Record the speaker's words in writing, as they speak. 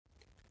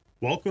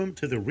Welcome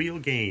to The Real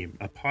Game,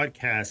 a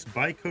podcast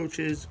by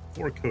coaches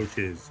for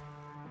coaches.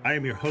 I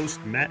am your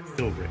host, Matt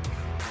Philbrick.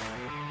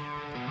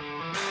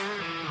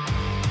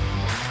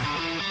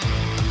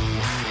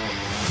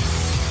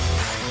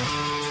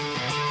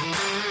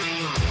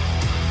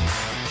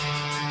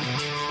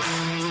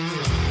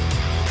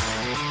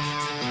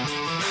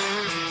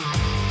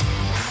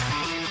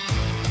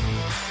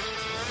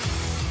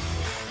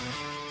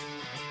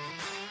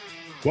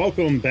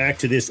 Welcome back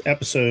to this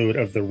episode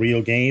of The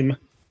Real Game.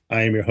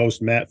 I am your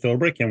host, Matt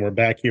Philbrick, and we're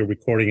back here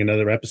recording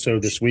another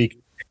episode this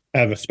week. I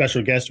have a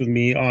special guest with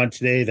me on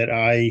today that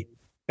I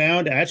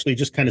found, actually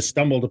just kind of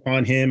stumbled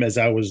upon him as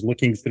I was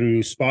looking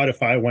through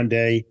Spotify one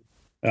day.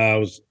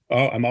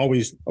 I'm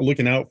always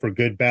looking out for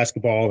good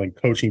basketball and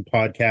coaching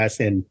podcasts,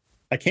 and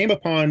I came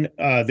upon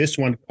this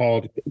one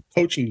called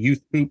Coaching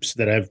Youth Hoops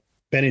that I've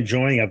been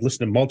enjoying. I've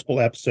listened to multiple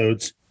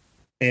episodes,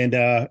 and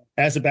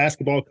as a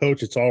basketball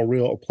coach, it's all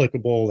real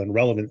applicable and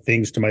relevant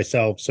things to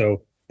myself.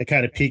 So it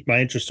kind of piqued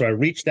my interest. So I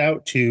reached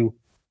out to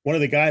one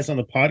of the guys on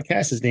the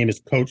podcast. His name is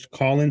Coach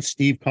Collins,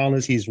 Steve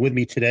Collins. He's with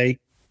me today.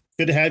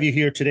 Good to have you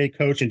here today,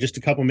 Coach. In just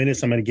a couple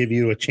minutes, I'm going to give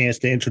you a chance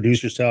to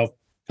introduce yourself.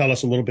 Tell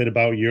us a little bit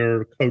about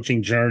your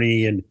coaching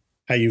journey and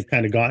how you've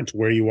kind of gotten to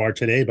where you are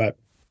today. But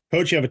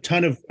Coach, you have a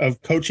ton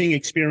of coaching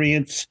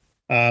experience.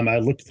 I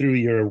looked through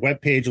your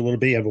webpage a little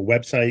bit. You have a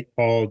website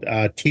called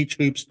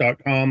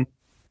teachhoops.com.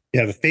 You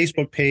have a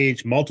Facebook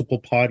page, multiple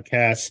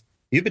podcasts.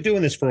 You've been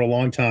doing this for a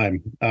long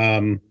time.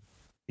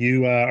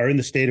 You are in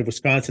the state of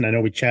Wisconsin. I know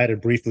we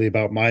chatted briefly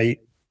about my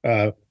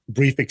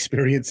brief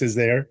experiences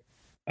there.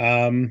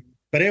 But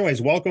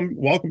anyways, welcome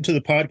to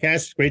the podcast.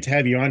 It's great to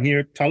have you on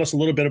here. Tell us a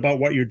little bit about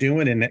what you're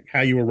doing and how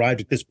you arrived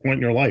at this point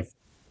in your life.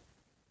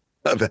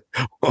 That's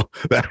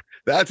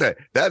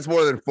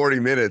more than 40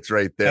 minutes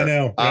right there. I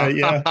know.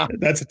 Yeah,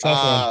 that's a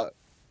tough one.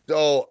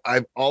 So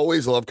I've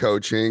always loved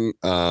coaching.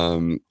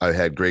 I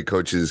had great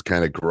coaches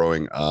kind of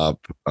growing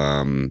up,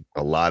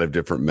 a lot of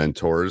different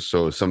mentors.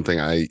 So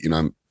something I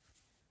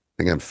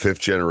think I'm fifth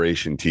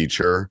generation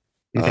teacher.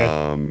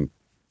 Okay.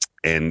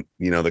 And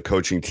the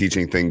coaching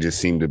teaching thing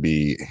just seemed to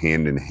be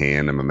hand in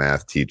hand. I'm a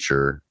math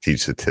teacher,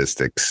 teach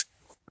statistics.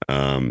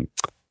 I'm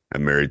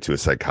married to a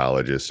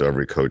psychologist, so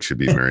every coach should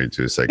be married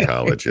to a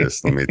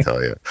psychologist. Let me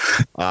tell you.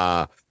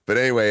 But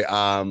anyway,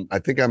 I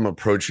think I'm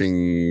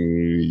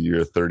approaching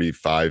year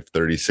 35,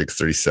 36,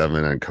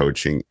 37 on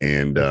coaching.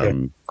 And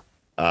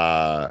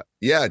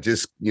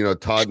just,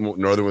 taught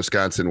Northern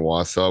Wisconsin,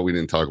 Wausau. We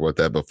didn't talk about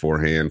that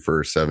beforehand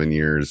for 7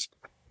 years.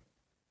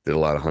 Did a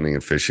lot of hunting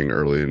and fishing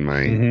early in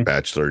my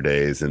bachelor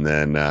days, and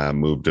then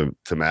moved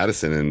to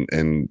Madison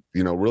and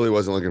really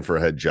wasn't looking for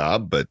a head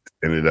job, but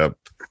ended up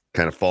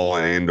kind of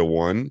falling into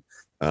one.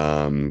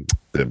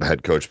 The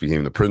head coach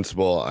became the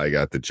principal. I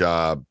got the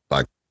job.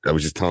 I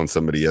was just telling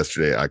somebody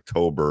yesterday,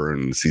 October,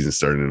 and the season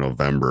started in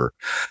November.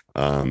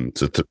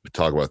 So to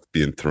talk about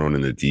being thrown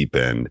in the deep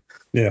end.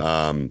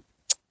 Yeah.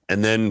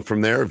 And then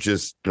from there, I've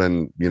just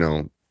been,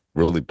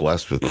 really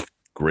blessed with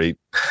great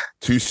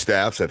two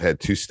staffs. I've had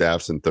two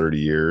staffs in 30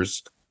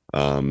 years,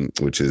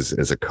 which is,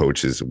 as a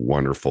coach, is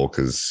wonderful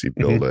because you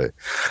build a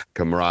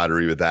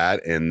camaraderie with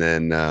that. And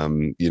then,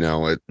 in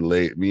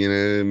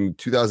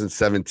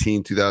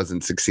 2016,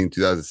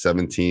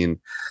 2017,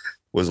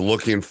 was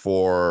looking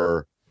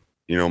for,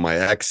 my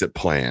exit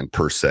plan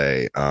per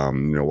se.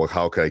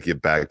 How could I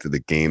get back to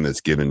the game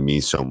that's given me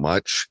so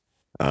much?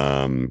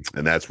 And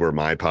that's where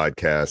my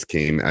podcast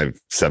came. I have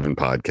 7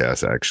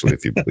 podcasts, actually,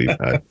 if you believe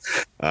that.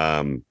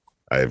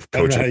 I've I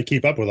don't know how you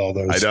keep up with all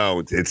those. I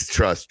don't. It's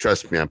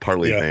trust me. I'm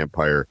partly a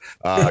vampire.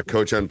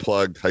 Coach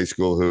Unplugged, high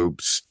school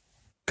hoops,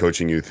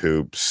 coaching youth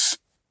hoops,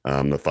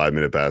 the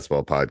 5-minute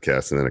basketball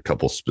podcast, and then a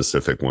couple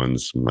specific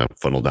ones, my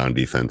funnel down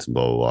defense and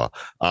blah, blah,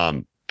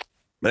 blah.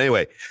 But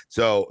anyway,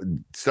 so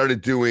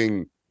started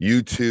doing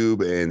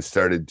YouTube and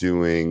started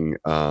doing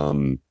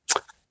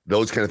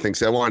those kind of things.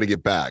 So I wanted to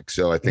get back.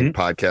 So I think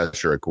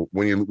podcasts are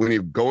when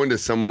you go into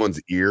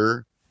someone's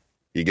ear,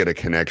 you get a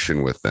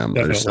connection with them.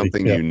 Definitely. There's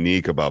something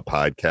unique about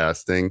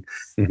podcasting.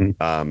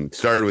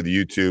 Started with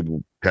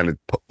YouTube, kind of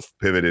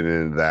pivoted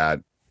into that.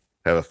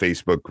 Have a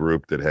Facebook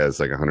group that has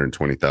like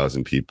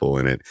 120,000 people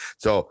in it.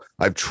 So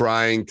I'm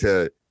trying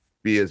to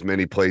be as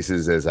many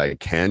places as I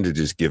can to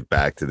just give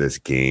back to this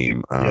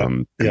game.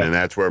 And then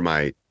that's where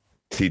my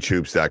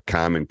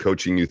teachhoops.com and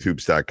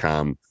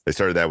coachingyouthhoops.com, I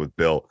started that with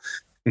Bill.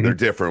 They're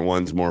different.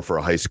 One's more for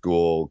a high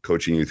school.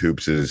 Coaching Youth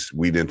Hoops is,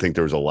 we didn't think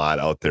there was a lot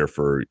out there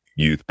for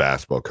youth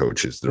basketball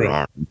coaches. There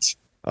aren't.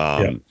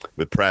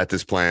 With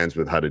practice plans,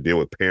 with how to deal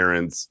with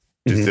parents.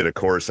 Just did a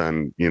course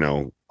on,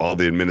 all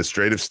the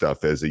administrative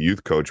stuff as a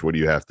youth coach. What do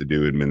you have to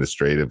do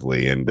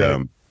administratively?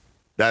 And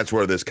that's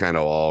where this kind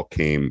of all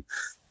came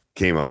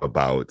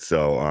about.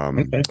 So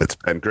it's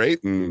been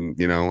great. And,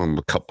 I'm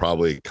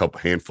probably a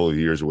couple handful of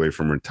years away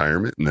from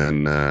retirement. And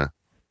then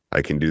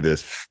I can do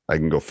this. I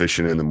can go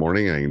fishing in the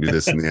morning. I can do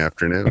this in the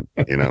afternoon.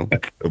 It'll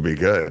be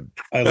good.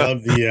 I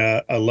love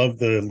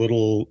the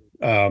little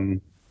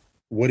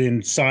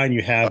wooden sign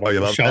you have on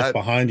the shelf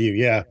behind you.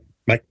 Yeah.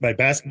 My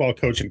basketball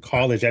coach in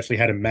college actually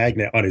had a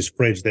magnet on his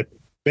fridge that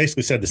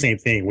basically said the same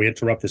thing. We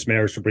interrupt this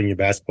marriage to bring you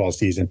basketball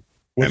season,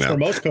 which for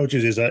most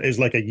coaches is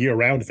like a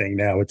year-round thing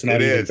now. It's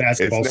not even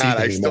basketball season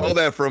anymore. I stole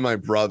that from my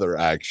brother,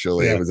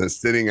 actually. Yeah. It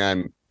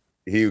was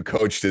he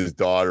coached his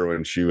daughter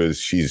when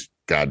she's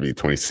got to be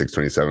 26,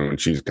 27 when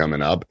she's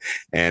coming up.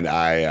 And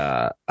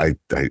I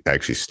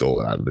actually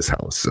stole it out of his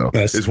house. So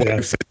his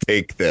wife said,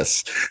 take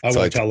this. I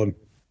won't tell him.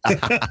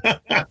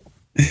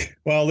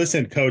 Well,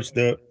 listen, Coach,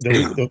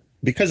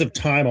 because of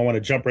time, I want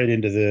to jump right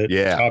into the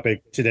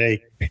topic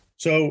today.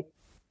 So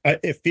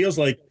it feels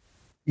like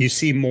you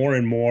see more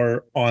and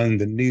more on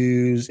the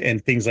news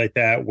and things like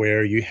that,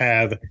 where you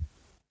have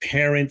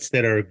parents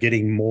that are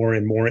getting more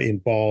and more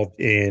involved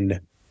in,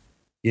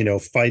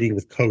 fighting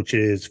with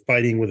coaches,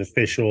 fighting with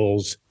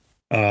officials.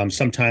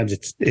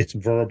 Sometimes it's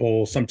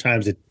verbal.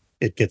 Sometimes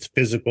it gets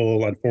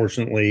physical.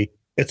 Unfortunately,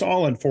 it's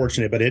all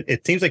unfortunate, but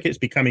it seems like it's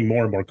becoming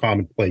more and more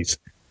commonplace.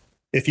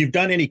 If you've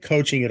done any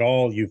coaching at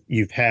all,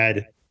 you've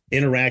had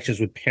interactions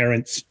with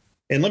parents.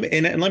 And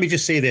let me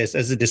just say this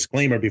as a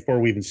disclaimer before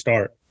we even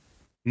start.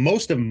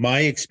 Most of my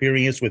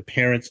experience with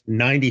parents,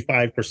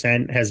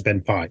 95% has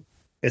been fine.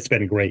 It's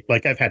been great.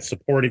 Like, I've had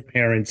supportive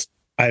parents.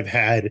 I've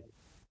had,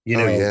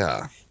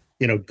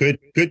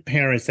 good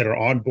parents that are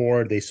on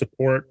board. They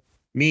support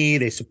me.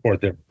 They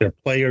support their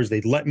players.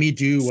 They let me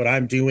do what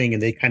I'm doing,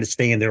 and they kind of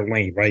stay in their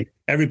lane, right?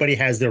 Everybody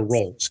has their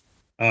roles.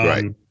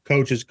 Right.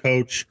 Coaches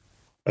coach,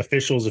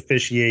 officials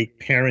officiate,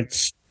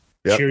 parents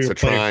cheer your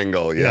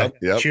triangle.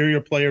 Cheer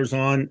your players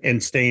on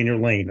and stay in your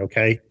lane,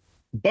 okay?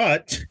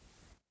 But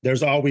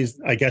there's always,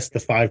 I guess, the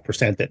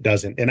 5% that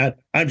doesn't. And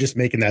I'm just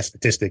making that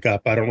statistic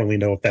up. I don't really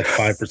know if that's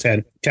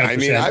 5%, 10%. I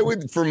mean, I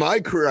would, for my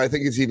career, I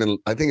think it's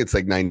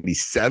like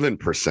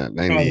 97%.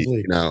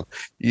 90, probably.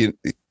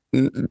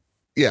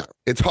 Yeah,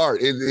 it's hard.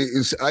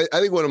 I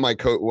think one of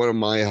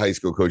my high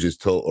school coaches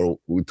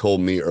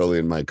told me early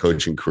in my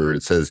coaching career,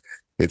 it says,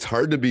 it's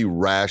hard to be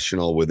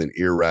rational with an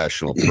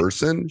irrational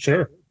person.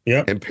 Sure.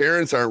 Yeah. And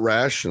parents aren't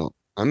rational.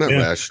 I'm not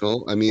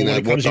rational. I mean, when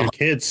it comes to your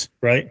kids,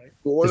 right?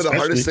 One of the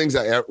hardest things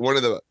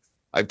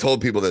I've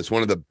told people this,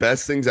 one of the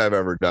best things I've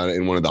ever done,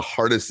 and one of the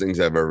hardest things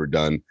I've ever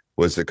done,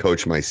 was to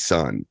coach my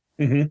son.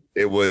 Mm-hmm.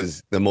 It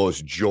was the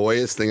most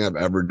joyous thing I've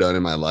ever done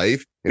in my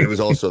life. And it was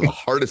also the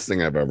hardest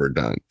thing I've ever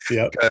done.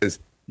 Yeah. Because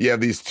you have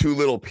these two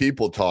little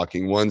people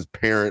talking, one's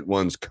parent,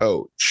 one's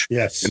coach.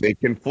 Yes. And they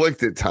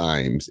conflict at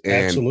times.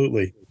 And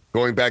absolutely.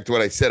 Going back to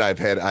what I said, I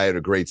had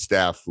a great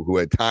staff who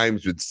at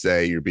times would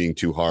say you're being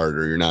too hard,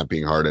 or you're not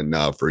being hard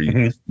enough, or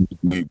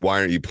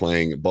why aren't you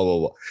playing, blah, blah,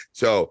 blah.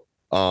 So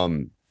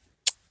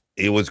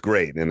it was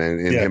great. And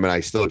him and I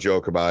still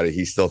joke about it.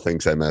 He still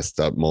thinks I messed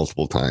up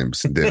multiple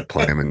times and didn't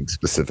play him in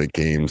specific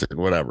games and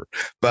whatever.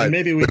 But and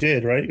maybe we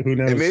did, right? Who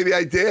knows? And maybe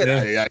I did.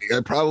 Yeah.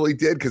 I probably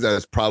did, because I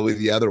was probably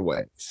the other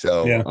way.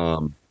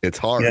 So it's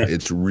hard. Yeah.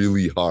 It's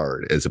really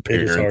hard as a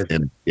parent.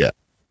 And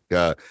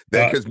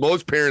because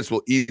most parents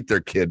will eat their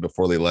kid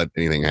before they let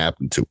anything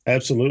happen to them.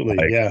 Absolutely.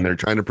 And they're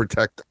trying to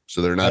protect them,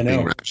 so they're not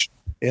being rational.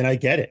 And I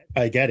get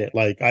it.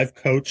 Like, I've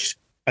coached.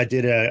 I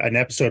did an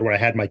episode where I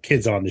had my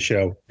kids on the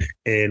show,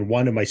 and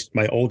one of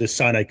my oldest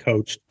son I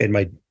coached, and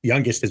my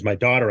youngest is my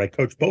daughter. I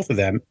coached both of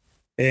them,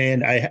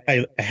 and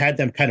I had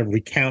them kind of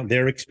recount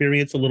their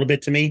experience a little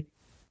bit to me.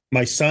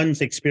 My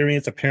son's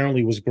experience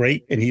apparently was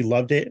great, and he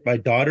loved it. My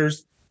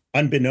daughter's,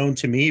 unbeknown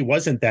to me,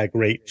 wasn't that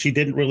great. She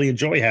didn't really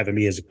enjoy having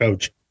me as a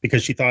coach,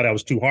 because she thought I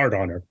was too hard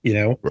on her,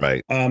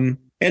 Right. And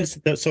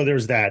so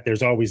there's that.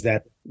 There's always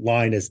that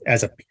line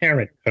as a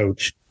parent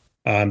coach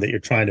that you're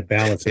trying to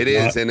balance. It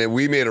is. And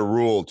we made a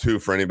rule too,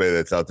 for anybody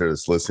that's out there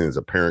that's listening as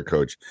a parent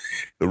coach.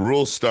 The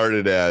rule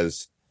started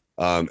as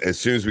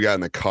soon as we got in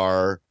the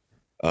car,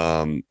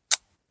 as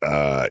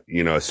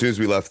soon as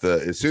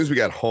we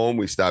got home,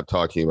 we stopped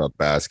talking about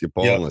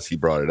basketball unless he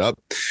brought it up.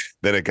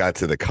 Then it got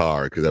to the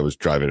car, because I was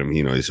driving him.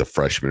 He's a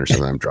freshman or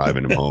something. I'm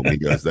driving him home. He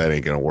goes, that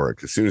ain't going to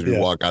work. As soon as we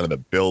walk out of the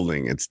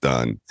building, it's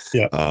done.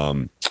 Yeah.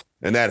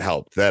 And that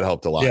helped. That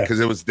helped a lot, because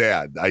it was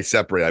dad. I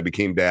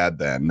became dad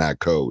then, not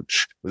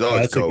coach. It was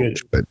always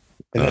coach. And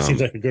that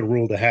seems like a good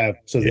rule to have,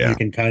 so that you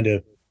can kind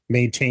of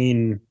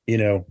maintain,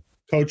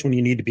 coach when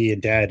you need to be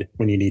and dad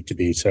when you need to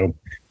be. So,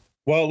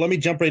 well, let me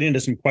jump right into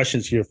some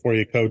questions here for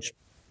you, Coach.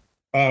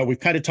 We've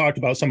kind of talked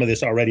about some of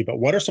this already, but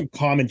what are some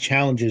common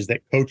challenges that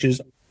coaches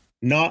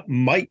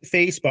might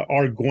face, but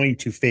are going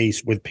to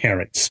face with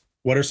parents?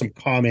 What are some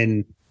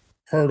common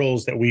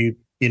hurdles that we,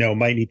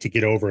 might need to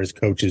get over as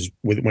coaches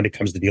when it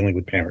comes to dealing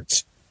with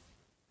parents?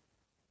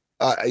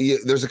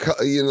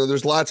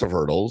 There's lots of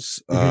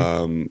hurdles.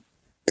 Mm-hmm.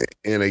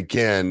 And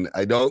again,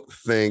 I don't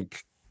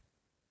think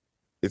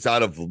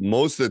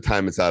most of the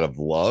time it's out of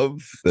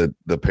love. That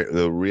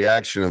the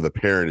reaction of the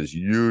parent is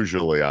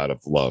usually out of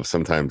love.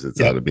 Sometimes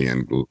it's out of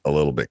being a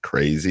little bit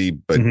crazy,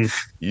 but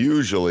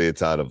usually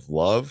it's out of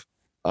love.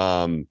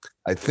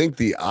 I think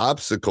the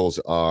obstacles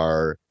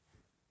are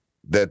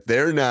that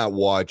they're not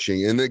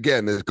watching. And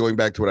again, this going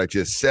back to what I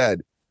just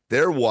said,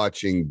 they're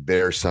watching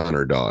their son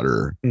or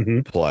daughter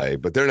play,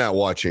 but they're not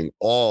watching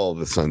all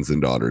the sons and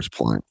daughters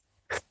play.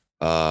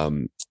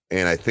 And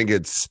I think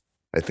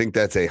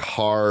that's a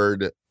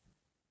hard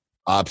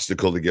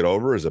obstacle to get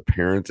over as a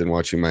parent and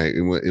watching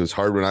it was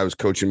hard when I was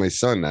coaching my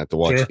son, not to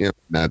watch Sure. him,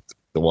 not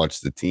to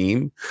watch the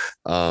team,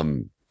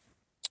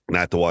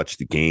 not to watch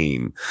the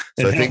game.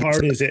 So And I think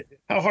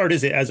how hard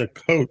is it as a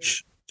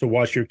coach to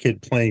watch your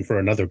kid playing for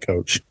another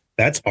coach?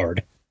 That's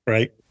hard,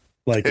 right?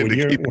 Like and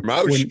to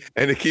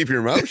keep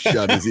your mouth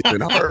shut is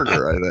even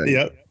harder, I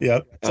think.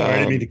 Yep. Sorry, I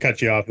didn't mean to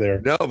cut you off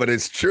there. No, but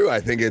it's true. I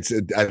think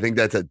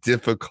that's a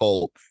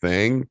difficult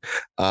thing.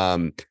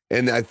 And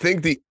I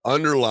think the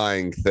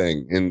underlying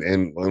thing,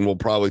 and we'll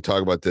probably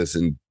talk about this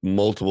in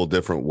multiple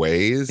different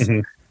ways,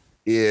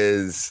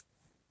 is,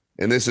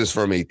 and this is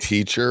from a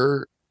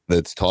teacher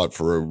that's taught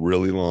for a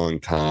really long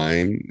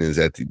time, is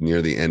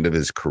near the end of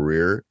his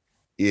career,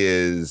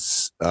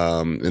 is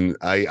and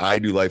I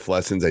do life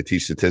lessons. I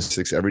teach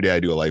statistics every day.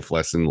 I do a life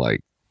lesson, like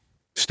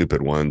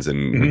stupid ones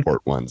and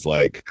important ones.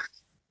 Like,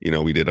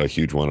 we did a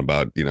huge one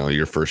about,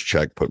 your first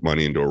check, put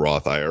money into a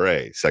Roth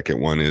IRA.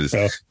 Second one is,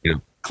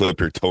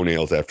 clip your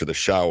toenails after the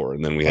shower.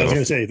 And then I was going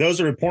to say,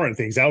 those are important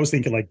things. I was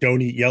thinking like,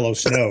 don't eat yellow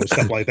snow,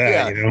 stuff like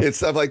that. Yeah, it's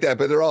stuff like that,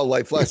 but they're all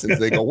life lessons.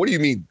 They go, what do you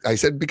mean? I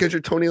said, because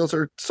your toenails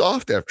are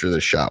soft after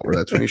the shower.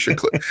 That's when you should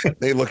clip.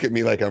 They look at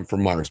me like I'm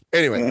from Mars.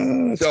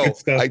 Anyway, so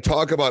I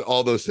talk about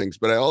all those things,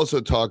 but I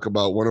also talk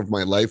about one of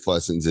my life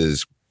lessons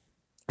is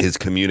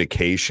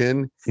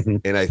communication.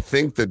 And I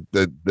think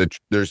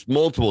that there's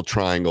multiple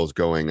triangles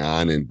going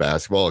on in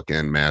basketball.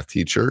 Again, math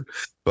teacher,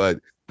 but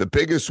the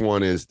biggest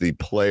one is the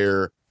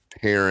player,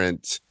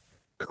 parent,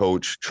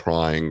 coach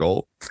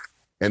triangle,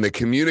 and the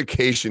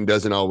communication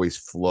doesn't always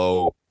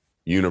flow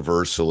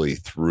universally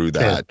through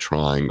that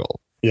triangle.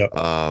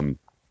 And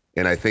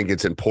I think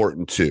it's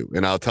important too.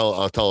 And I'll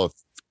tell a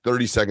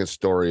 30-second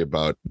story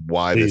about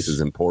why this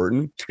is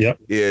important.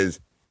 Is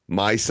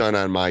my son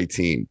on my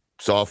team,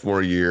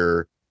 sophomore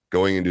year,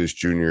 going into his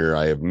junior year,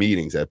 I have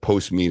meetings. I have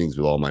post meetings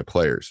with all my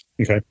players.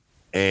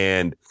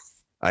 And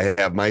I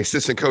have my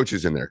assistant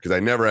coaches in there because I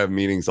never have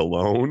meetings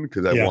alone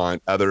because I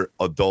want other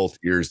adult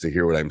ears to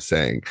hear what I'm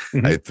saying.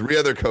 I had 3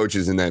 other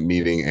coaches in that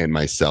meeting and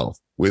myself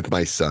with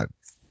my son.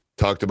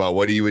 Talked about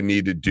what he would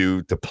need to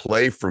do to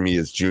play for me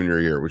his junior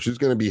year, which was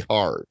going to be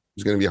hard. It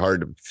was going to be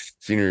hard.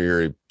 Senior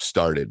year he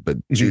started, but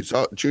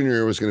junior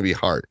year was going to be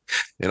hard.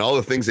 And all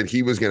the things that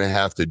he was going to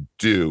have to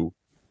do.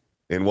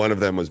 And one of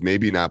them was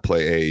maybe not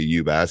play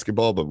AAU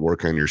basketball, but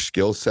work on your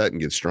skill set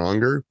and get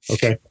stronger.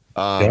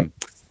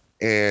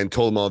 And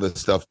told him all this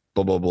stuff,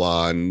 blah, blah,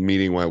 blah. And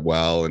meeting went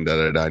well and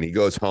da-da-da. And he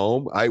goes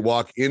home. I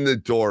walk in the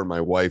door.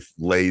 My wife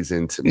lays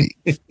into me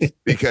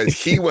because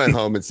he went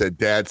home and said,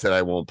 Dad said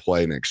I won't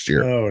play next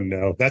year. Oh,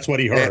 no. That's what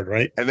he heard,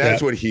 right? And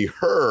that's what he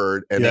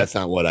heard. And that's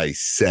not what I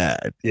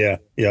said.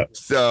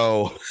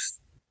 So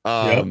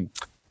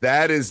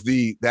that is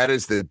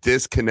the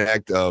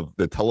disconnect of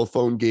the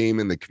telephone game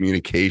and the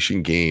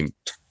communication game.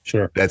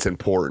 That's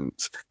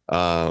important.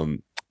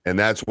 And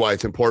that's why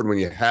it's important when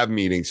you have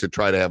meetings to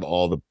try to have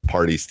all the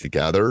parties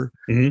together.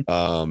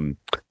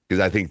 Because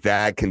I think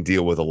that can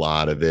deal with a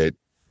lot of it.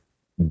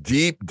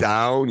 Deep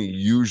down,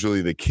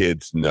 usually the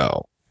kids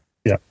know.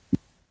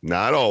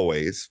 Not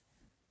always.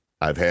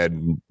 I've had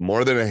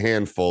more than a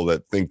handful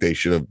that think they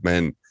should have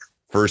been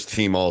first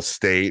team all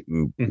state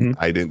and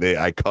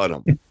I cut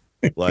them.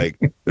 Like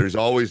there's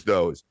always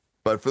those.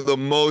 But for the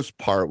most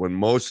part, when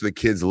most of the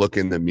kids look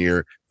in the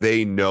mirror,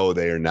 they know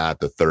they are not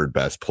the third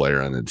best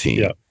player on the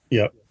team.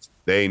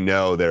 They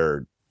know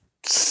they're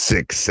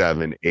 6,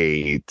 7,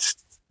 8.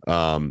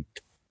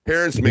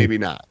 Parents maybe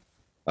not.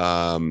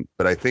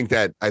 But I think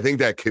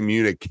that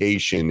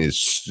communication is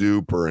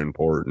super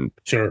important.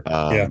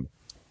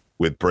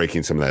 With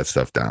breaking some of that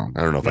stuff down.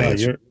 I don't know if I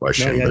answered your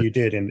question. You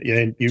did.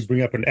 And you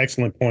bring up an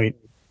excellent point.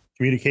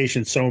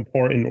 Communication is so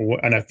important.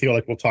 And I feel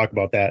like we'll talk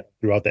about that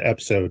throughout the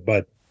episode.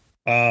 But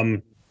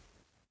I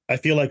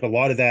feel like a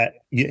lot of that,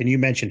 and you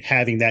mentioned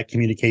having that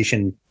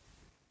communication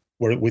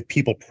with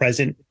people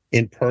present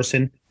in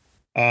person.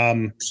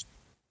 In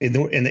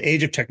the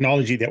age of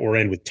technology that we're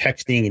in with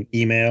texting and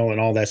email and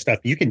all that stuff,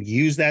 you can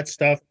use that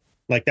stuff.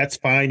 Like that's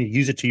fine. You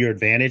use it to your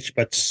advantage,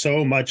 but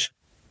so much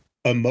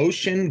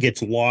emotion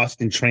gets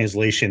lost in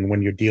translation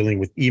when you're dealing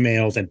with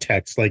emails and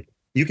texts. Like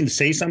you can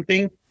say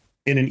something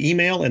in an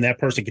email and that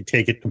person can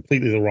take it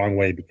completely the wrong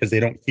way because they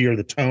don't hear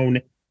the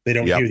tone. They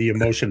don't hear the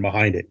emotion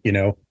behind it,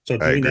 So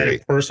doing that in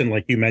person,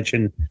 like you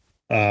mentioned,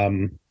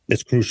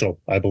 it's crucial,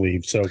 I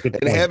believe. So good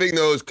point. And having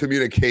those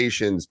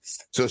communications.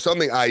 So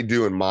something I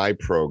do in my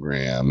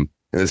program,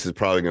 and this is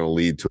probably going to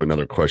lead to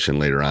another question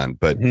later on,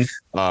 but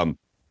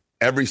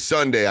every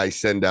Sunday I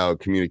send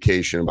out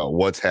communication about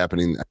what's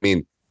happening. I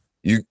mean,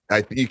 you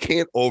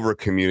can't over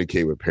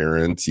communicate with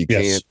parents. You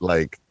can't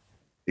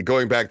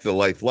going back to the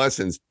life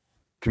lessons.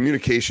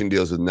 Communication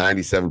deals with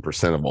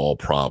 97% of all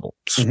problems.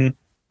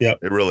 It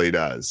really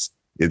does.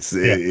 It's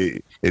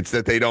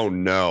that they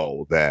don't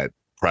know that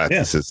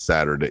practice is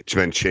Saturday. It's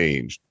been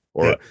changed.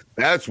 Or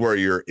that's where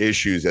your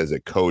issues as a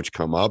coach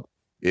come up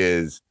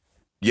is,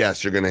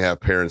 yes, you're going to have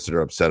parents that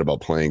are upset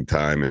about playing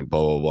time and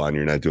blah, blah, blah, and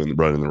you're not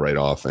running the right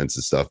offense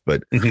and stuff.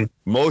 But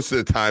most of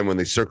the time when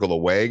they circle the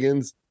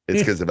wagons, it's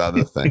because of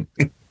other things.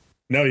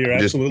 No, you're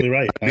absolutely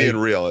right. Being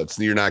real.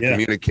 You're not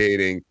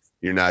communicating.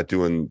 You're not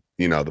doing,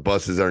 the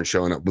buses aren't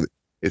showing up.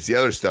 It's the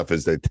other stuff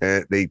is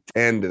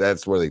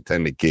that's where they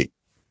tend to geek.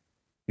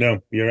 No,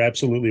 you're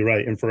absolutely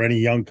right. And for any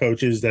young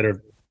coaches that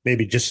are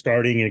maybe just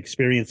starting and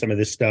experience some of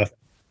this stuff,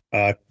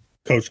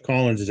 Coach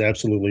Collins is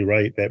absolutely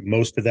right that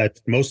most of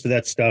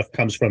that stuff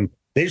comes from,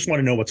 they just want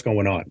to know what's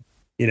going on,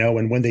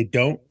 and when they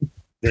don't,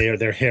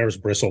 their hairs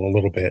bristle a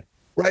little bit.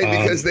 Right.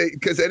 And here's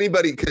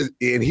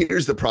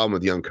the problem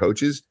with young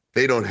coaches.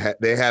 They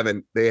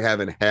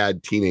haven't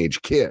had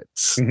teenage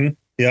kids. Mm-hmm.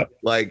 Yep.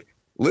 Like,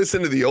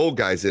 listen to the old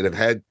guys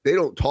that they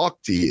don't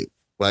talk to you.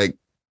 Like,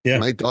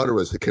 my daughter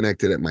was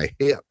connected at my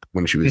hip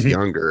when she was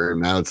younger,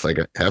 and now it's like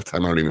half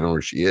time I don't even know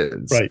where she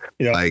is. Right.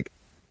 Yeah. Like,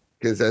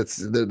 because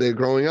they're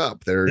growing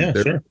up.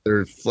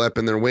 They're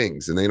flapping their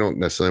wings, and they don't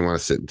necessarily want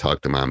to sit and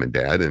talk to mom and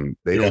dad, and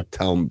they don't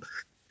tell them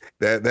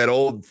that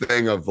old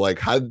thing of like,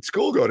 how did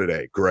school go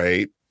today?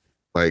 Great.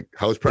 Like,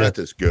 how's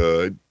practice?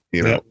 Good.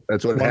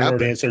 That's what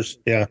happens. Answers.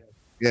 Yeah.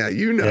 Yeah.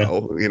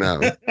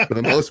 For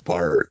the most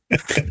part.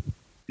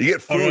 You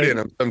get food in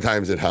them.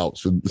 Sometimes it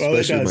helps,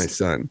 especially with my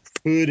son.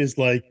 Food is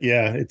like,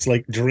 it's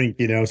like drink.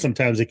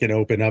 Sometimes it can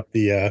open up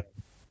the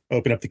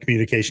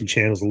communication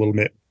channels a little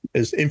bit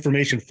as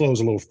information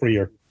flows a little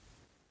freer.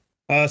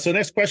 So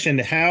next question: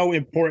 how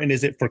important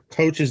is it for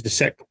coaches to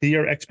set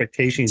clear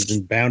expectations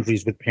and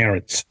boundaries with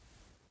parents?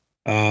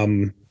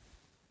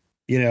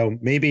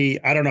 Maybe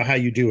I don't know how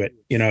you do it.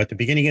 At the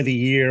beginning of the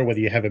year, whether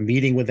you have a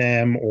meeting with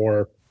them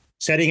or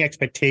setting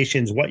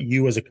expectations, what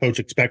you as a coach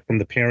expect from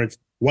the parents,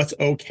 what's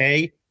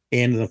okay.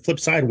 And on the flip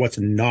side, what's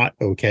not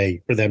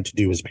okay for them to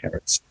do as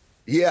parents?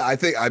 Yeah, I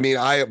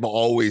have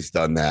always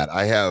done that.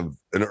 I have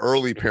an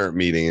early parent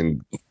meeting,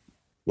 and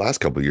last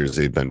couple of years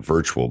they've been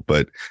virtual,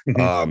 but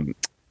I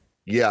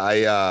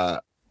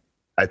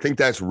think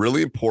that's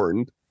really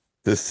important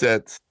to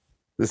set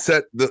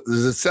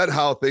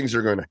how things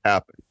are going to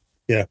happen.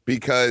 Yeah,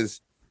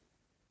 because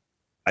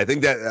I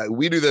think that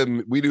we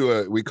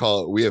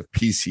have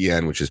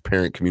PCN, which is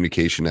Parent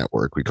Communication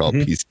Network. We call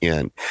it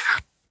PCN.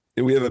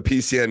 And we have a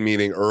PCN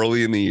meeting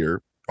early in the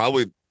year.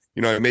 Probably,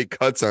 I make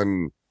cuts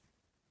on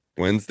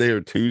Wednesday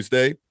or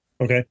Tuesday.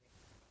 Okay.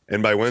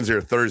 And by Wednesday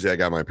or Thursday, I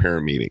got my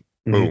parent meeting.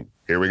 Boom.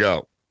 Here we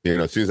go.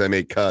 As soon as I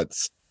make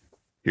cuts,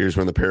 here's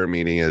when the parent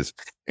meeting is.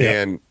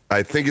 Yeah. And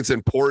I think it's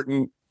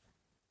important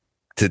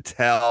to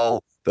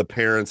tell the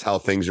parents how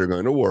things are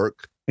going to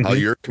work, how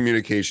your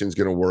communication is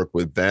going to work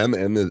with them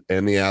and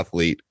the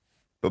athlete.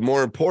 But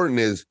more important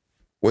is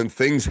when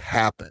things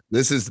happen.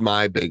 This is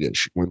my big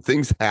issue. When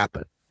things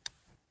happen,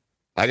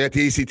 I got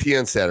the ACT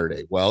on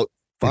Saturday. Well,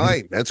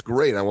 fine. That's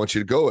great. I want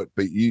you to go it.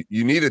 But you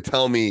need to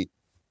tell me,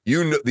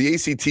 the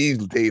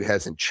ACT date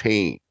hasn't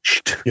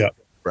changed. Yeah.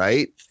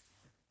 Right?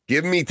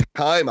 Give me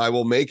time. I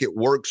will make it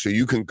work so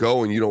you can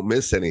go and you don't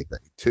miss anything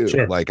too.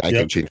 Sure. Like I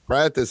can change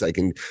practice.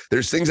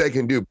 There's things I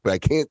can do, but I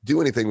can't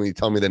do anything when you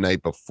tell me the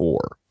night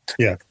before.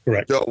 Yeah,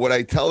 correct. So what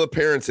I tell the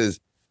parents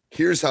is,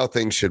 here's how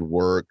things should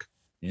work.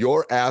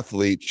 Your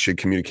athlete should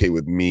communicate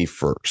with me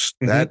first.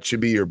 That should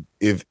be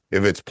if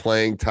it's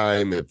playing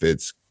time, if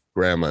it's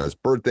grandma's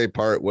birthday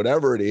part,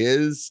 whatever it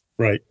is.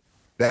 Right.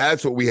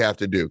 That's what we have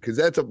to do, because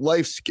that's a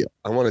life skill.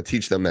 I want to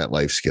teach them that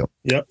life skill.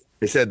 Yep.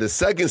 I said the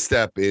second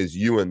step is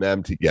you and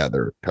them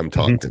together come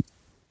talk to me.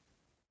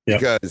 Yep.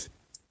 Because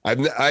I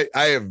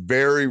have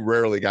very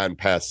rarely gotten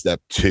past step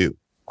 2.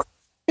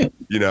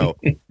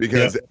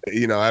 Because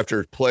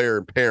after player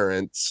and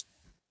parents,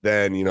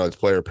 then, it's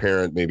player,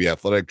 parent, maybe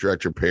athletic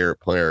director,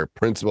 parent, player,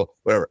 principal,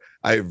 whatever.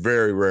 I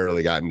very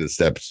rarely gotten to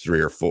steps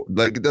 3 or 4.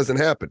 Like, it doesn't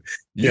happen.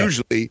 Yeah.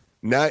 Usually,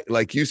 not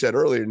like you said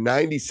earlier,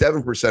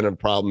 97% of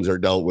problems are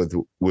dealt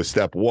with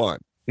step 1.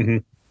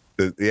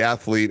 The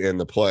athlete and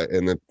the play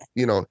and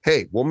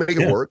hey, we'll make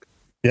it work.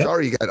 Yep.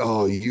 Sorry,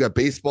 you got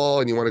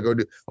baseball and you want to go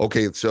do,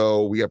 okay,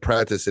 so we got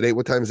practice at 8.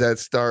 What time does that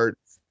start?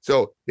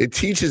 So it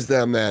teaches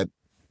them that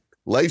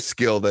life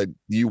skill that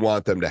you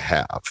want them to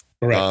have.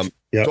 Correct.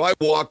 So I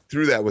walked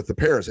through that with the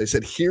parents. I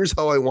said, here's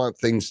how I want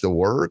things to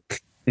work.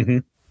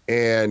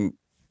 And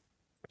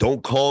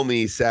don't call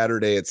me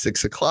Saturday at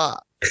 6:00.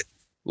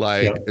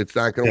 Like, it's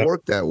not going to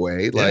work that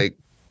way. Like,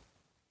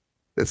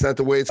 that's not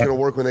the way it's going to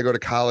work when they go to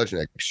college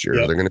next year.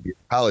 They're going to be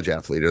a college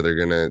athlete, or they're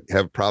going to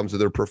have problems with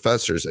their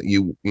professors. Or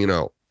in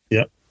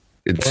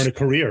a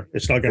career.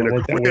 It's not going to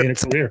work that way in a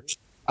career.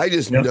 I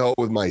just know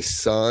with my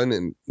son,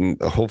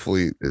 and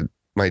hopefully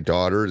my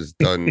daughter has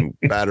done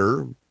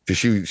better, because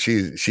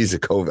she's a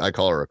COVID. I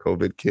call her a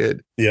COVID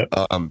kid. Yeah.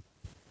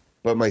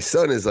 But my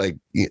son is like,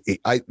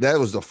 that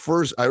was the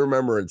first. I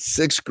remember in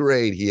 6th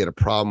grade, he had a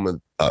problem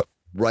with a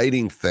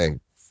writing thing.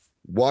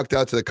 Walked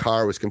out to the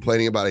car, was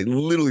complaining about it. I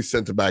literally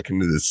sent him back to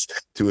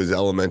his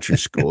elementary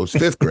school. It was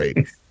 5th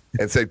grade,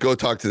 and said, "Go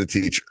talk to the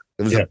teacher."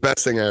 It was the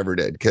best thing I ever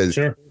did, because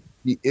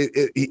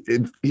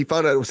he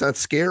found out it was not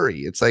scary.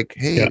 It's like,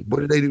 hey,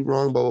 what did I do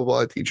wrong? Blah blah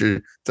blah. Teacher,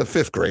 it's a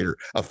 5th grader.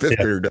 A 5th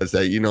grader does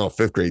that. A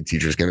 5th grade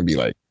teacher is going to be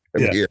like,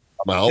 "I'm here.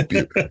 I'm gonna help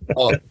you."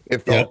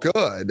 It felt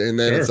good, and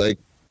then it's like,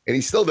 and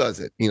he still does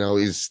it.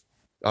 He's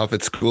off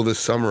at school this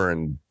summer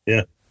and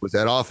was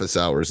at office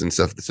hours and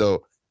stuff.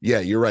 So Yeah,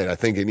 you're right. I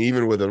think, and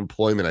even with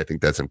employment, I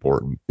think that's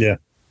important. Yeah.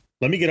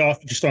 Let me get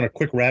off just on a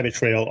quick rabbit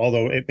trail,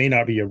 although it may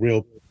not be a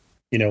real,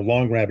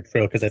 long rabbit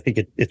trail, because I think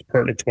it's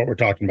pertinent to what we're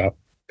talking about.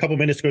 A couple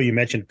minutes ago, you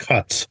mentioned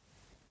cuts.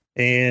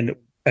 And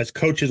as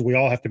coaches, we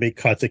all have to make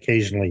cuts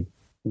occasionally.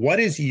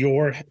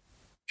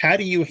 How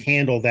do you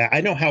handle that?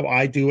 I know how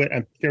I do it.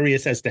 I'm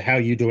curious as to how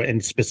you do it.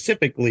 And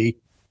specifically,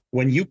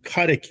 when you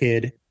cut a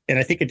kid, and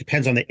I think it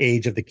depends on the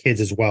age of the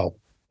kids as well.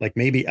 Like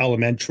maybe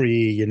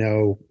elementary,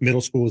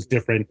 middle school is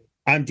different.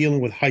 I'm dealing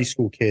with high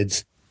school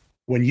kids.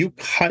 When you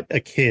cut a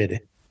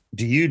kid,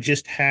 do you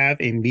just have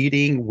a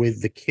meeting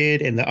with the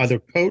kid and the other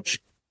coach,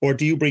 or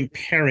do you bring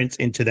parents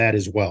into that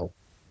as well?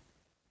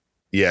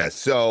 Yeah.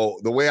 So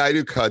the way I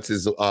do cuts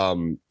is,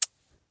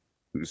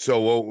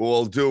 so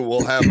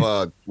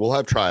we'll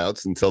have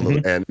tryouts until the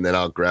end, and then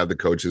I'll grab the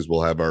coaches.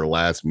 We'll have our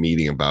last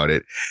meeting about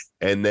it.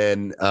 And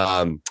then,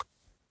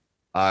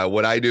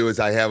 what I do is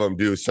I have them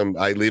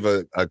I leave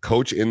a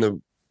coach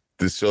in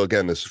so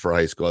again, this is for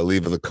high school. I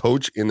leave the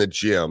coach in the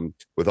gym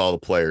with all the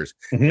players,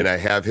 and I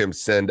have him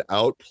send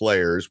out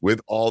players with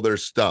all their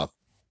stuff.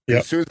 Yep.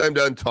 As soon as I'm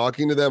done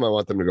talking to them, I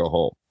want them to go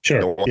home. Sure.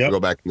 I don't want to go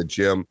back in the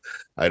gym.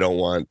 I don't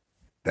want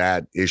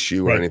that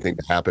issue or anything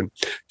to happen.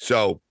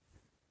 So,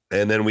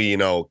 and then we,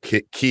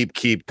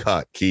 keep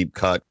cut,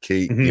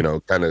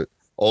 kind of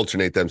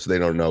alternate them so they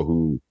don't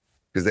know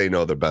because they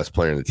know the best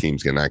player in the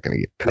team's not going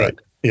to get cut. Right.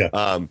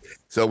 Yeah.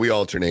 So we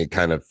alternate,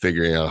 kind of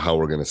figuring out how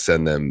we're going to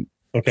send them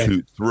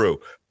through.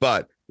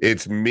 But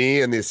it's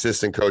me and the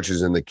assistant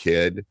coaches and the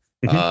kid.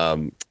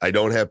 I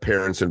don't have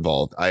parents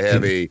involved. I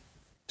have a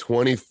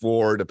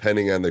 24,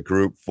 depending on the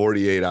group,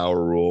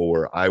 48-hour rule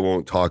where I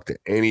won't talk to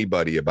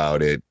anybody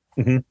about it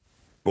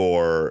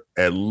for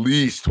at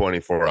least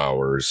 24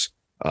 hours.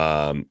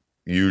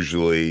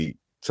 Usually,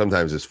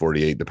 sometimes it's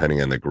 48,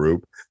 depending on the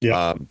group.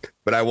 Yeah.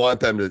 But I want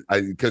them to,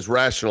 because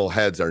rational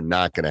heads are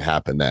not going to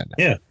happen that night.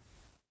 Yeah.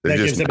 That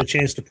gives them a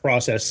chance to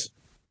process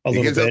a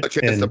little bit. It gives them a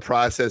chance to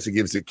process. It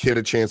gives the kid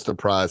a chance to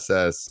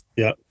process.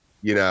 Yeah.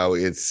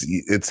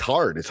 It's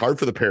hard. It's hard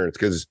for the parents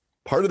because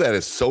part of that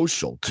is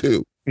social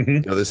too.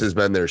 This has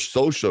been their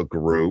social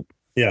group.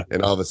 Yeah.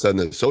 And all of a sudden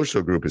the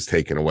social group is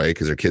taken away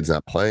because their kid's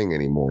not playing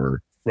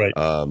anymore. Right.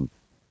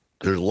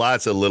 There's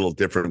lots of little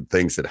different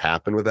things that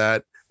happen with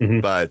that.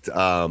 But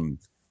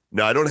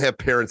no, I don't have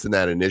parents in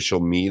that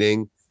initial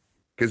meeting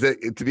because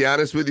to be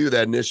honest with you,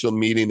 that initial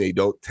meeting, they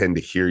don't tend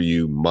to hear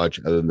you much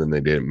other than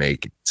they didn't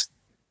make it.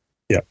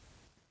 Yeah.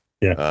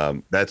 Yeah.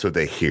 That's what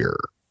they hear.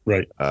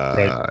 Right.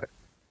 Right.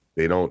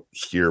 They don't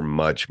hear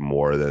much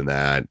more than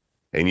that.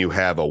 And you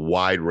have a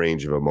wide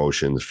range of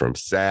emotions from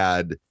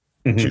sad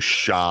to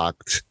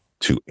shocked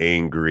to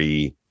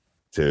angry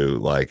to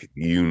like,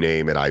 you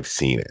name it. I've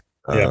seen it.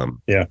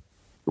 Yeah.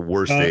 The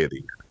worst day of the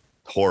year.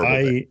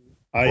 Horrible.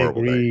 I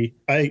agree.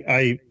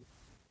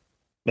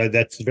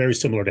 That's very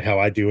similar to how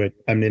I do it.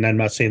 I mean, I'm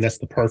not saying that's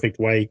the perfect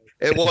way.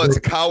 It's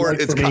a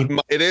coward.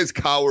 It is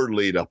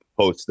cowardly to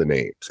post the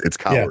names. It's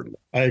cowardly.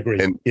 Yeah, I agree.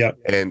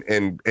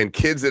 And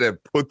kids that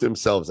have put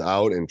themselves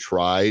out and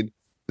tried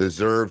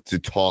deserve to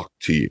talk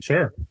to you.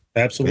 Sure.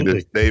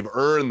 Absolutely. They've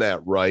earned that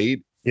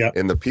right. Yeah.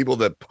 And the people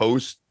that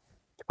post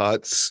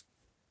cuts,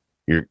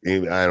 I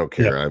don't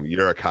care. Yeah.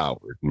 You're a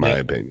coward, in my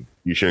opinion.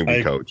 You shouldn't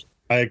be coached.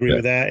 I agree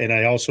with that. And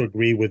I also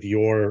agree with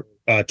your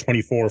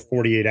 24,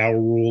 48-hour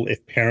rule.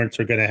 If parents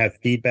are going to have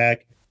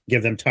feedback,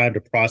 give them time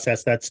to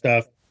process that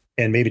stuff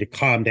and maybe to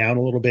calm down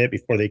a little bit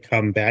before they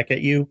come back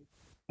at you.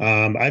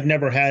 I've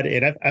never had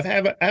it. I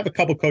have a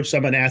couple coaches.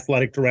 I'm an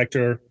athletic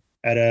director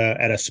at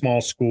a small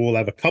school. I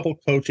have a couple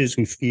coaches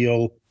who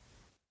feel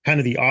kind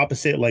of the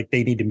opposite, like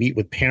they need to meet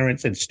with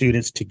parents and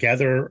students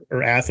together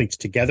or athletes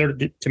together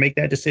to make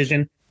that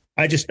decision.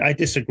 I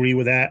disagree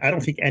with that. I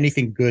don't think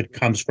anything good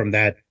comes from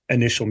that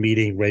initial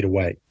meeting right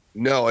away.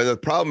 No, and the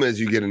problem is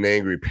you get an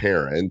angry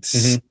parent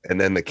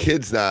and then the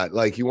kid's not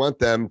like, you want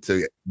them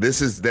to,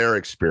 this is their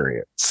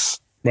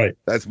experience. Right.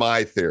 That's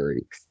my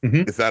theory.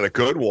 It's not a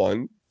good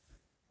one.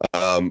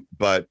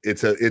 But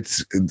it's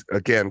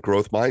again,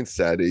 growth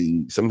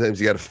mindset. Sometimes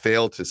you got to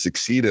fail to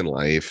succeed in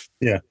life.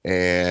 Yeah.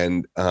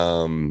 And,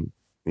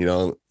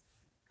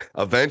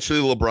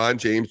 eventually LeBron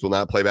James will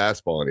not play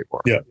basketball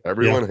anymore. Yeah.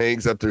 Everyone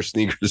hangs up their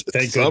sneakers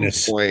at some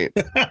point.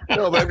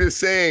 No, but I'm just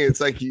saying,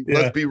 it's like,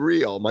 let's be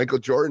real. Michael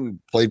Jordan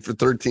played for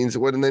 13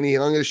 and then he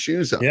hung his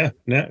shoes up. Yeah,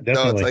 definitely.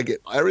 No, it's like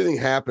everything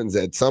happens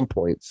at some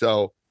point.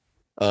 So,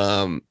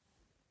 I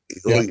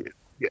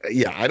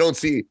don't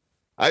see,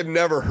 I've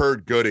never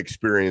heard good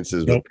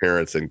experiences with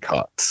parents and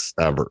cuts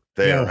ever.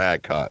 They are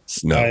had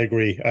cuts. No, I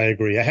agree.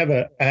 I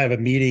have a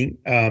meeting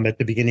at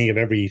the beginning of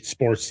every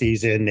sports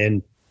season,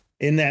 and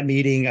in that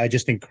meeting, I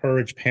just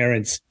encourage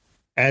parents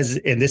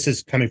and this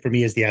is coming from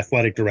me as the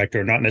athletic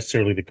director, not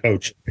necessarily the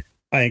coach.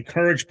 I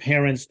encourage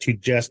parents to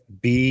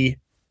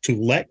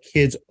let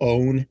kids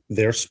own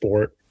their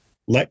sport,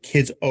 let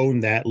kids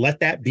own that,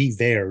 let that be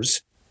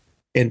theirs.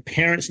 And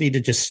parents need to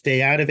just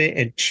stay out of it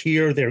and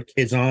cheer their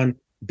kids on.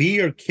 Be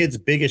your kid's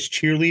biggest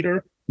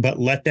cheerleader, but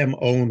let them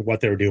own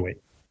what they're doing.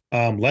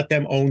 Let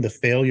them own the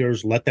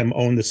failures. Let them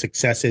own the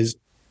successes.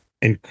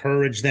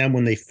 encourage them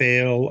when they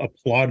fail,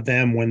 applaud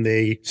them when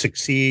they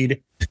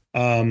succeed.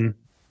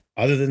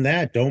 Other than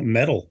that, don't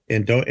meddle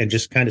and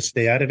just kind of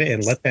stay out of it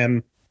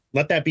and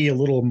let that be a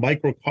little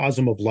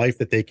microcosm of life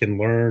that they can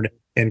learn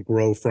and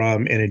grow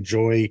from and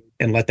enjoy,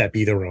 and let that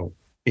be their own.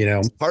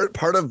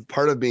 Part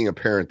of being a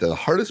parent, the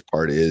hardest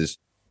part is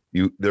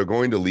they're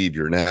going to leave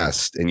your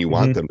nest, and you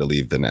want them to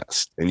leave the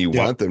nest, and you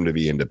want them to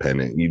be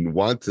independent. You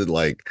want to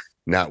like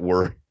not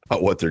worry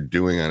about what they're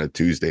doing on a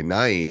Tuesday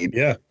night.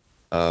 Yeah.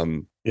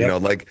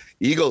 Like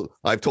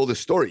I've told this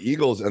story.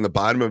 Eagles on the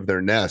bottom of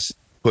their nest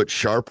put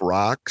sharp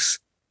rocks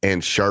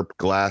and sharp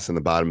glass in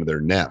the bottom of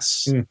their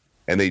nests.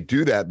 And they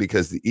do that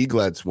because the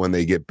eaglets, when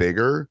they get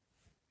bigger,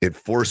 it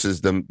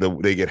forces them,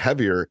 they get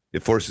heavier,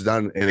 it forces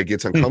down and it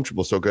gets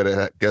uncomfortable. So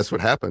guess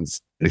what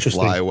happens? They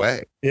fly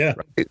away. Yeah.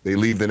 Right? They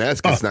leave the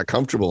nest because it's not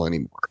comfortable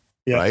anymore.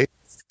 Yeah. Right.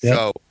 Yeah.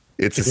 So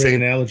it's the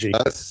same analogy.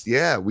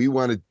 Yeah.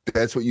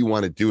 That's what you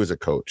want to do as a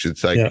coach.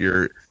 It's like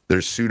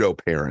they're pseudo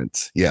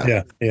parents.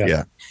 Yeah.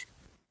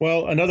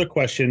 Well, another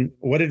question.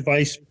 What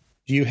advice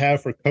do you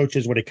have for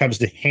coaches when it comes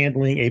to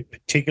handling a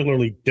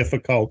particularly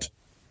difficult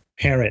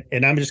parent?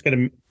 And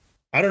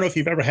I don't know if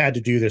you've ever had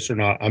to do this or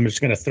not. I'm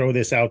just going to throw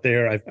this out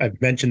there. I've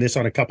mentioned this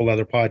on a couple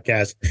other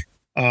podcasts.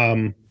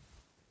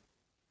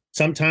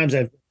 Sometimes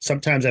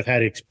I've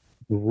had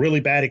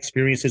really bad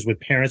experiences with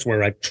parents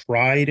where I've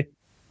tried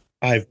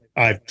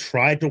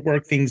to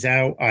work things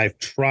out. I've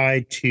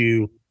tried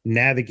to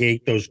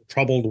navigate those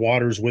troubled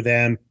waters with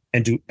them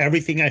and do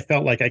everything I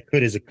felt like I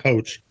could as a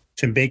coach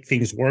to make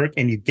things work.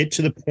 And you get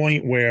to the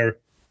point where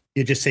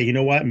you just say, you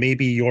know what,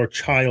 maybe your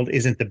child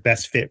isn't the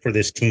best fit for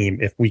this team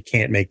if we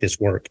can't make this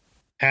work.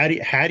 How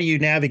do you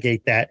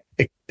navigate that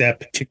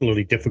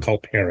particularly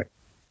difficult parent?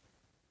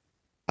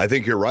 I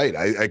think you're right.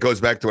 It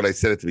goes back to what I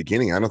said at the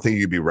beginning. I don't think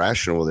you could be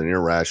rational with an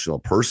irrational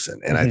person.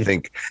 And I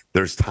think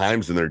there's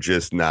times when they're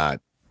just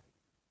not.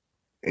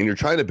 And you're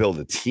trying to build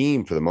a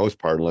team for the most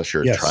part, unless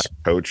you're a track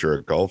coach or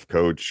a golf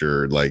coach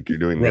or like you're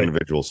doing an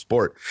individual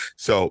sport.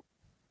 So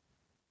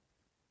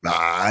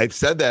I've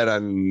said that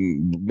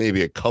on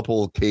maybe a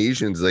couple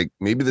occasions, like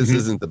maybe this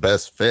isn't the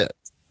best fit.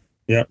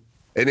 Yeah.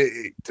 And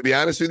to be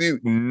honest with you,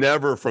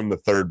 never from the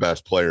third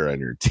best player on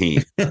your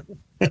team.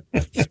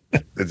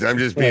 I'm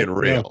just being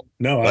real.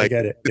 No, like, I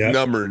get it. Yep.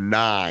 Number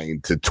 9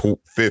 to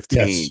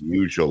 15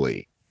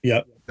 usually.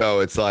 Yep.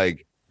 So it's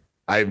like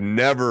I have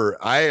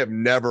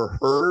never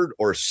heard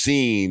or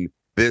seen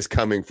this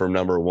coming from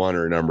number 1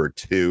 or number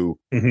 2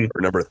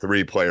 or number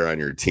 3 player on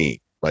your team.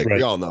 Like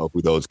we all know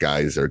who those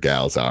guys or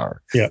gals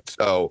are. Yeah.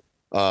 So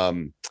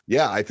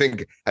I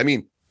think,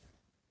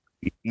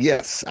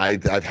 yes,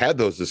 I've had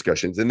those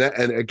discussions, and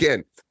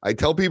again, I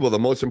tell people the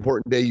most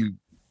important day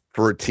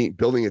for a team,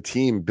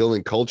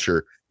 building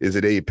culture, is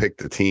the day you pick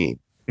the team,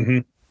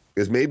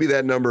 because maybe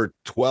that number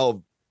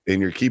 12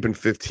 and you're keeping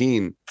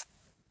 15,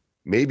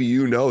 maybe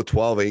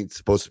 12 ain't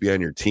supposed to be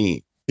on your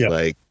team.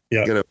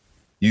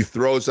 You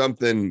throw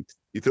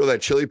that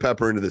chili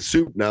pepper into the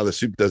soup. Now the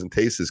soup doesn't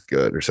taste as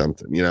good or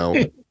something.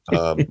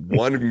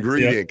 One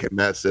ingredient can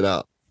mess it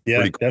up.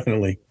 Yeah,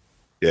 definitely.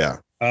 Yeah.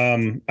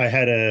 I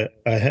had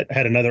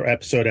another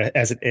episode,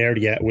 hasn't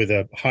aired yet, with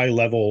a high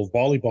level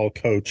volleyball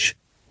coach.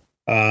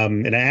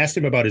 And I asked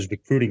him about his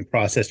recruiting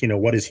process.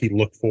 What does he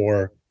look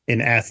for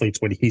in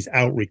athletes when he's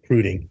out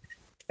recruiting?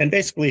 And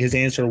basically his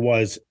answer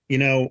was,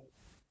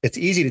 it's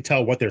easy to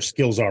tell what their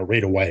skills are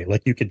right away.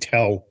 Like you can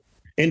tell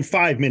in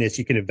 5 minutes,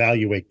 you can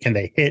evaluate, can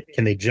they hit?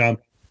 Can they jump?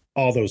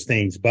 All those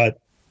things. But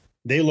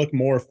they look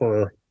more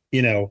for,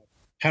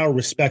 how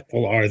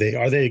respectful are they?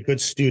 Are they a good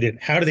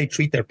student? How do they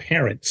treat their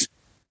parents?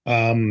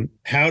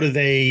 How do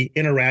they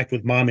interact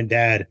with mom and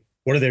dad?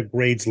 What are their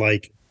grades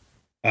like?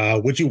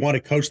 Would you want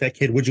to coach that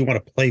kid? Would you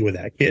want to play with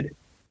that kid?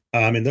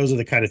 And those are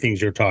the kind of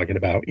things you're talking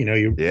about.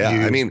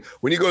 I mean,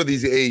 when you go to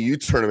these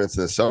AAU tournaments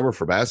in the summer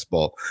for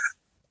basketball,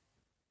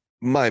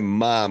 my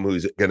mom,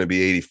 who's going to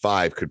be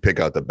 85, could pick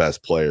out the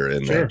best player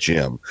in that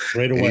gym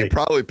right away. And you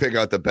probably pick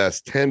out the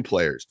best 10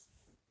 players.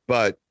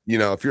 But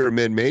if you're a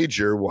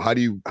mid-major, well, how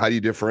do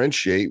you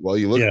differentiate? Well,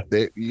 you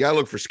got to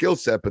look for skill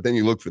set, but then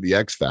you look for the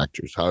X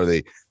factors. How are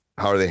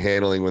they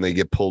handling when they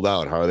get pulled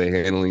out? How are they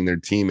handling their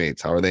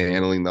teammates? How are they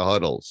handling the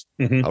huddles?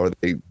 How are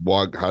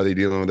they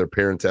dealing with their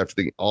parents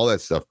after all that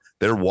stuff?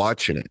 They're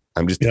watching it.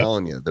 I'm just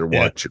telling you, they're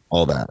watching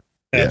all that.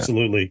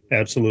 Absolutely.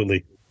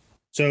 Absolutely.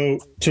 So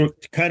to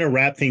kind of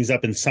wrap things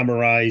up and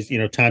summarize,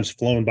 time's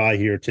flown by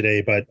here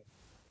today, but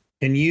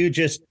can you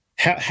just,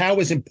 how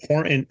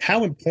important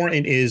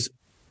is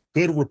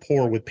good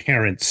rapport with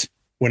parents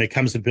when it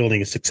comes to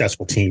building a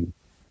successful team?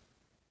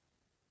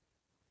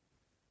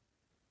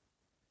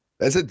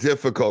 That's a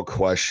difficult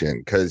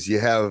question, because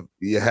you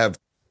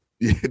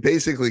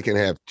basically can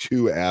have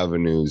 2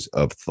 avenues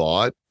of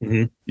thought.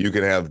 You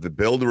can have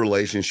build a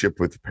relationship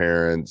with the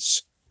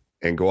parents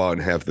and go out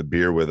and have the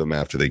beer with them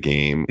after the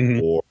game,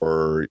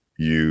 or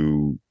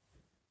you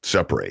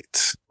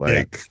separate. Well,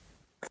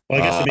 I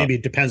guess maybe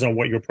it depends on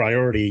what your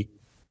priority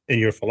and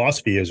your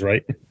philosophy is,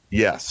 right?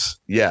 Yes.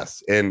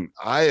 And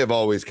I have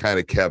always kind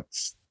of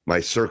kept my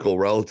circle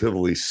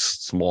relatively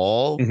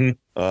small.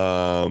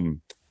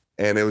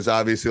 And it was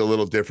obviously a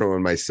little different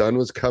when my son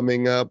was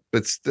coming up,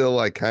 but still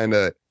I kind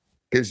of,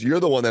 because you're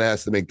the one that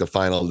has to make the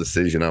final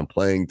decision on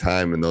playing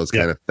time and those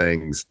kind of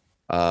things.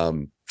 I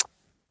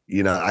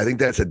think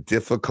that's a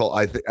difficult,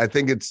 I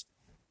think it's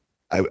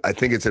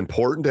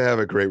important to have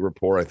a great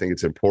rapport. I think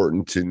it's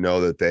important to know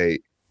that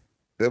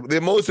the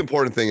most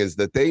important thing is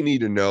that they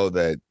need to know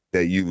that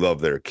you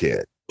love their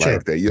kid,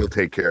 like that you'll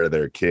take care of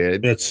their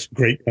kid. That's a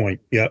great point.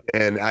 Yep.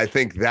 And I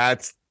think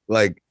that's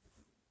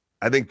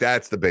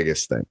the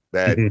biggest thing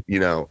that,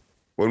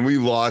 when we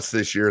lost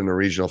this year in the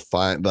regional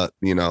final,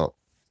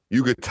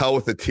 you could tell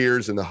with the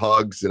tears and the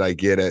hugs that I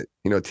get it.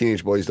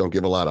 Teenage boys don't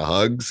give a lot of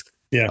hugs.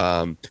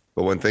 Yeah.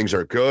 But when things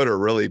are good or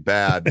really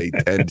bad, they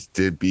tend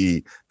to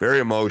be very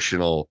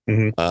emotional.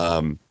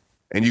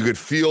 And you could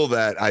feel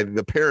that.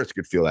 The parents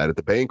could feel that at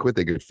the banquet.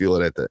 They could feel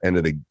it at the end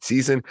of the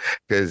season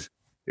because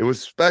it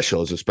was special.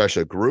 It was a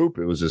special group.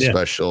 It was a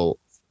special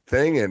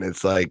thing. And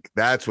it's like,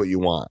 that's what you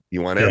want.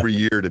 You want every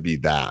year to be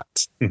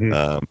that,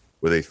 where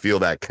they feel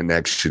that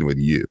connection with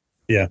you.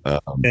 Yeah.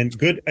 And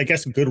good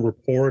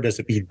rapport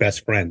doesn't mean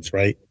best friends,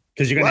 right?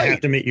 Because you're going to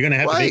have to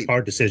make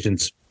hard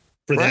decisions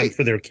for them,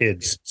 for their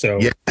kids. So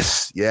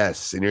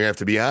yes. And you're gonna have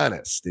to be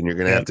honest, and you're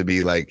going to have to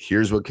be like,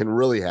 here's what can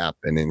really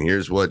happen. And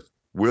here's what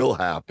will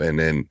happen.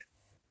 And,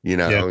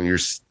 your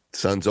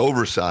son's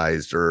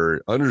oversized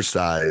or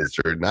undersized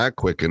or not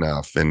quick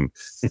enough. And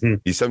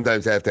you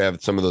sometimes have to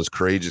have some of those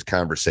courageous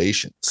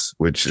conversations,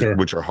 which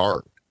are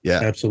hard.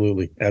 Yeah,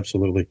 absolutely.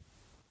 Absolutely.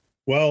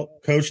 Well,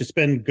 Coach, it's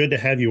been good to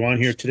have you on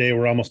here today.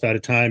 We're almost out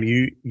of time.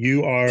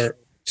 You are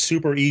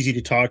super easy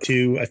to talk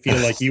to. I feel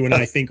like you and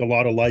I think a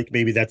lot alike.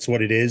 Maybe that's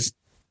what it is.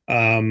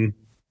 But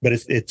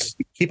it's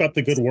keep up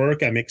the good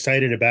work. I'm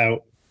excited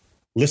about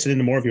listening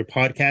to more of your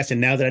podcasts. And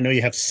now that I know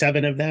you have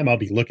 7 of them, I'll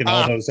be looking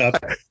all those up.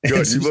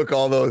 Good. You look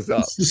all those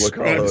up.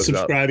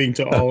 Subscribing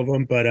to all of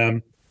them. But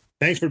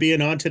thanks for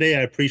being on today.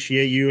 I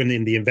appreciate you and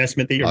the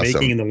investment that you're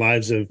making in the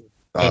lives of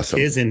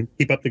kids, and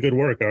keep up a good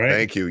work. All right.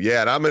 Thank you.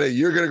 Yeah. And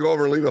you're going to go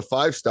over and leave a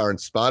 5-star on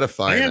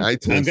Spotify and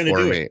iTunes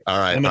for me. All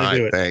right. I'm going to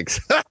do it. Thanks.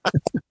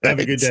 Have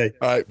a good day.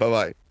 All right.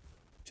 Bye-bye.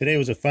 Today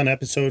was a fun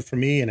episode for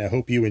me, and I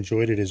hope you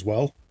enjoyed it as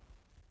well.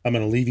 I'm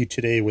going to leave you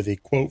today with a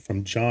quote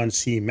from John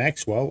C.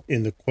 Maxwell.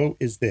 And the quote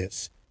is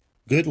this: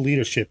 good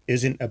leadership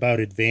isn't about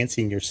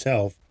advancing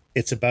yourself.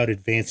 It's about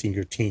advancing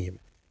your team.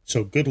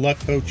 So good luck,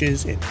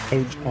 coaches, and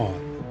coach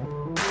on.